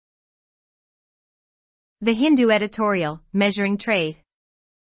The Hindu Editorial, Measuring Trade.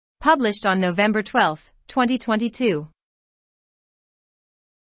 Published on November 12, 2022.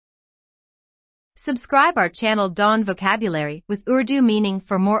 Subscribe our channel Dawn Vocabulary with Urdu meaning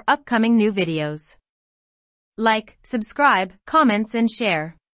for more upcoming new videos. Like, subscribe, comments and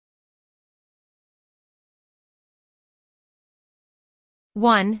share.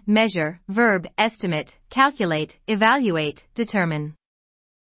 1. Measure, verb, estimate, calculate, evaluate, determine.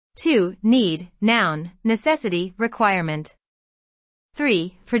 2. Need, noun, necessity, requirement.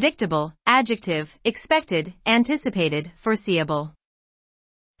 3. Predictable, adjective, expected, anticipated, foreseeable.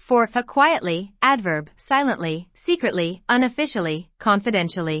 4. Quietly, adverb, silently, secretly, unofficially,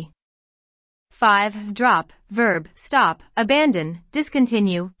 confidentially. 5. Drop, verb, stop, abandon,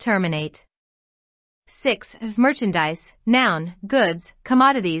 discontinue, terminate. 6. Merchandise, noun, goods,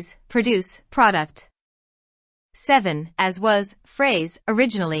 commodities, produce, product. 7. As was, phrase,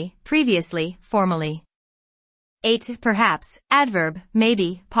 originally, previously, formally. 8. Perhaps, adverb,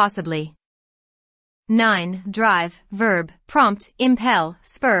 maybe, possibly. 9. Drive, verb, prompt, impel,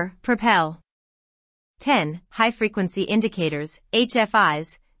 spur, propel. 10. High-frequency indicators,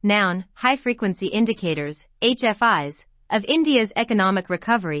 HFIs, noun, high-frequency indicators, HFIs, of India's economic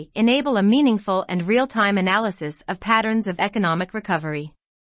recovery enable a meaningful and real-time analysis of patterns of economic recovery.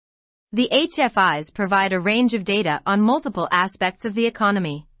 The HFIs provide a range of data on multiple aspects of the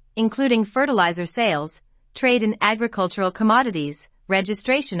economy, including fertilizer sales, trade in agricultural commodities,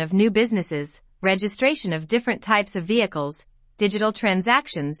 registration of new businesses, registration of different types of vehicles, digital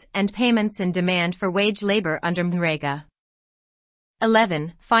transactions, and payments and demand for wage labor under MNREGA.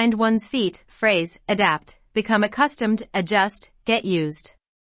 11. Find one's feet, phrase, adapt, become accustomed, adjust, get used.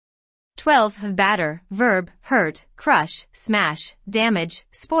 12. Batter, verb, hurt, crush, smash, damage,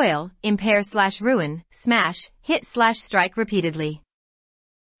 spoil, impair/ruin, smash, hit/strike repeatedly.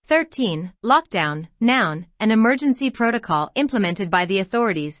 13. Lockdown, noun, an emergency protocol implemented by the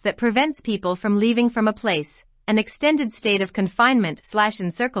authorities that prevents people from leaving from a place, an extended state of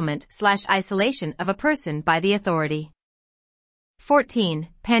confinement/encirclement/isolation of a person by the authority. 14.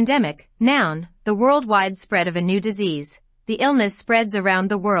 Pandemic, noun, the worldwide spread of a new disease. The illness spreads around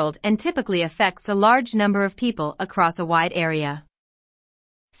the world and typically affects a large number of people across a wide area.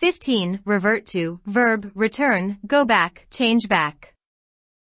 15. Revert to, verb, return, go back, change back.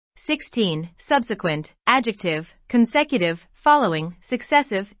 16. Subsequent, adjective, consecutive, following,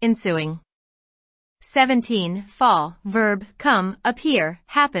 successive, ensuing. 17. Fall, verb, come, appear,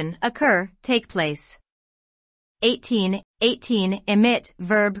 happen, occur, take place. 18. Emit,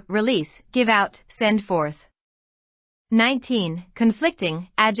 verb, release, give out, send forth. 19. Conflicting,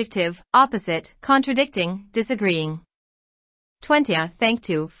 adjective, opposite, contradicting, disagreeing. 20. Thank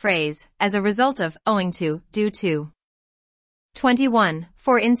to, phrase, as a result of, owing to, due to. 21.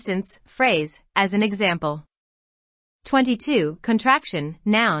 For instance, phrase, as an example. 22. Contraction,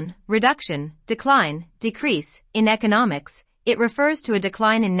 noun, reduction, decline, decrease. In economics, it refers to a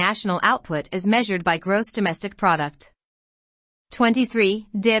decline in national output as measured by gross domestic product. 23.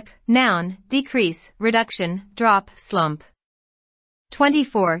 Dip, noun, decrease, reduction, drop, slump.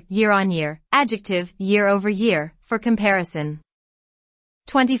 24. Year on year, adjective, year over year, for comparison.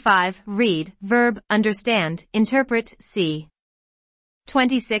 25. Read, verb, understand, interpret, see.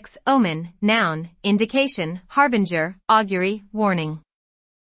 26. Omen, noun, indication, harbinger, augury, warning.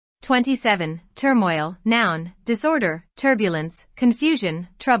 27. Turmoil, noun, disorder, turbulence, confusion,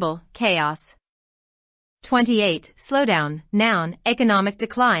 trouble, chaos. 28. Slowdown, noun, economic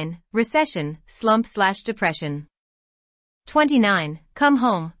decline, recession, slump/depression. 29. Come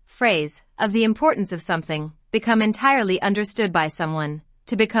home, phrase, of the importance of something, become entirely understood by someone,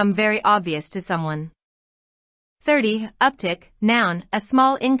 to become very obvious to someone. 30. Uptick, noun, a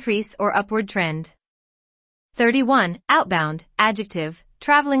small increase or upward trend. 31. Outbound, adjective,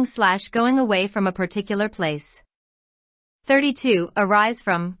 traveling/going away from a particular place. 32. Arise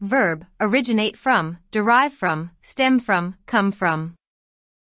from, verb, originate from, derive from, stem from, come from.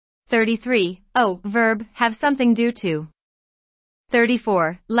 33. Verb, have something due to.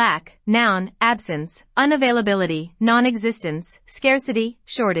 34. Lack, noun, absence, unavailability, non-existence, scarcity,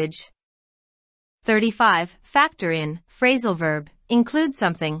 shortage. 35. Factor in, phrasal verb, include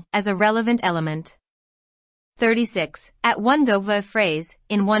something, as a relevant element. 36. At one go, phrase,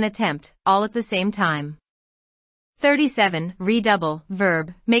 in one attempt, all at the same time. 37. Redouble,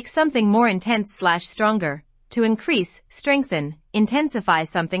 verb, make something more intense/stronger, to increase, strengthen, intensify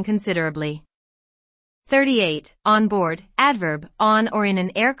something considerably. 38. On board, adverb, on or in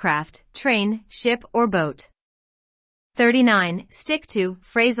an aircraft, train, ship or boat. 39. Stick to,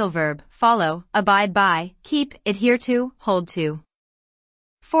 phrasal verb, follow, abide by, keep, adhere to, hold to.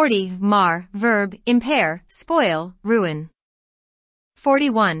 40. Mar, verb, impair, spoil, ruin.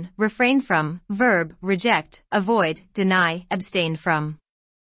 41. Refrain from, verb, reject, avoid, deny, abstain from.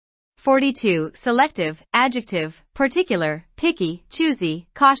 42. Selective, adjective, particular, picky, choosy,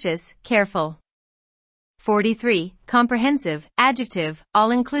 cautious, careful. 43. Comprehensive, adjective,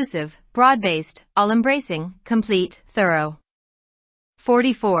 all-inclusive, broad-based, all-embracing, complete, thorough.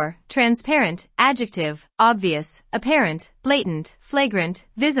 44. Transparent, adjective, obvious, apparent, blatant, flagrant,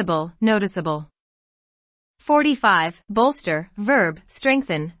 visible, noticeable. 45. Bolster, verb,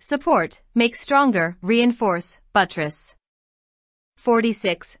 strengthen, support, make stronger, reinforce, buttress.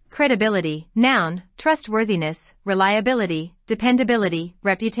 46. Credibility, noun, trustworthiness, reliability, dependability,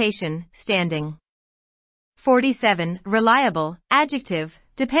 reputation, standing. 47. Reliable, adjective,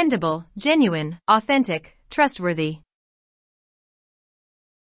 dependable, genuine, authentic, trustworthy.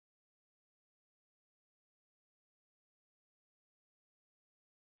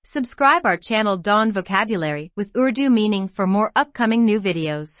 Subscribe our channel Dawn Vocabulary with Urdu meaning for more upcoming new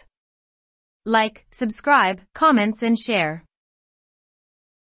videos. Like, subscribe, comments and share.